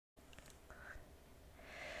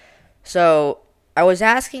So, I was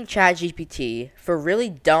asking ChatGPT for really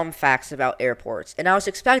dumb facts about airports, and I was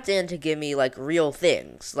expecting it to give me, like, real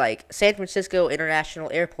things, like San Francisco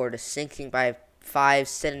International Airport is sinking by 5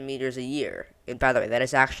 centimeters a year. And by the way, that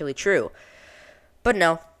is actually true. But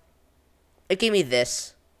no, it gave me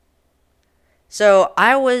this. So,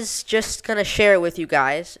 I was just gonna share it with you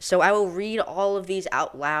guys, so I will read all of these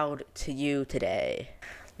out loud to you today.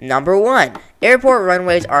 Number 1. Airport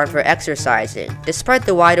runways aren't for exercising. Despite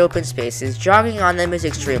the wide open spaces, jogging on them is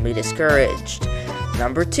extremely discouraged.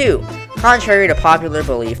 Number 2. Contrary to popular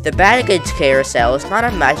belief, the baggage carousel is not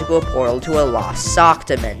a magical portal to a lost sock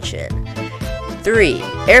dimension. 3.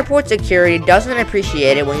 Airport security doesn't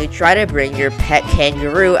appreciate it when you try to bring your pet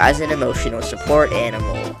kangaroo as an emotional support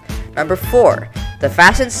animal. Number 4. The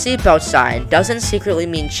fasten seatbelt sign doesn't secretly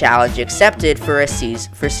mean challenge accepted for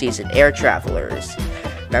seasoned air travelers.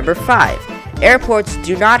 Number 5. Airports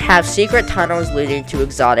do not have secret tunnels leading to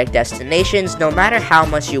exotic destinations, no matter how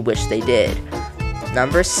much you wish they did.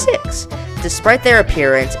 Number 6. Despite their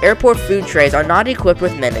appearance, airport food trays are not equipped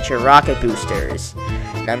with miniature rocket boosters.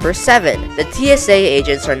 Number 7. The TSA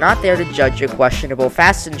agents are not there to judge your questionable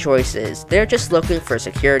fasten choices, they're just looking for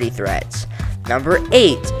security threats. Number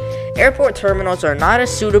 8. Airport terminals are not a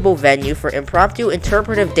suitable venue for impromptu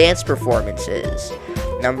interpretive dance performances.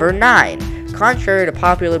 Number 9. Contrary to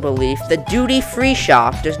popular belief, the duty-free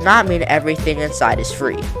shop does not mean everything inside is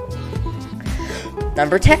free.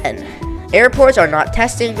 Number 10. Airports are not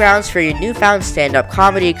testing grounds for your newfound stand-up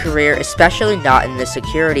comedy career, especially not in the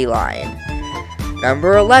security line.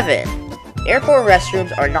 Number 11. Airport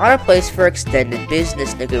restrooms are not a place for extended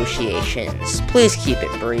business negotiations. Please keep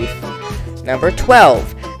it brief. Number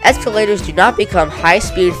 12. Escalators do not become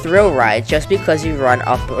high-speed thrill rides just because you run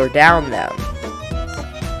up or down them.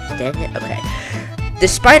 Dang it, okay.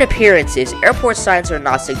 Despite appearances, airport signs are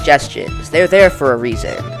not suggestions. They're there for a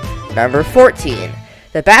reason. Number 14.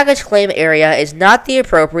 The baggage claim area is not the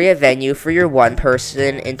appropriate venue for your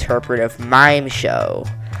one-person interpretive mime show.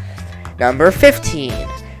 Number 15.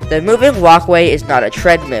 The moving walkway is not a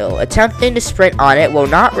treadmill. Attempting to sprint on it will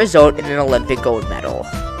not result in an Olympic gold medal.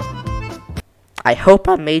 I hope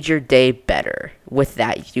I made your day better with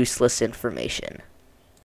that useless information.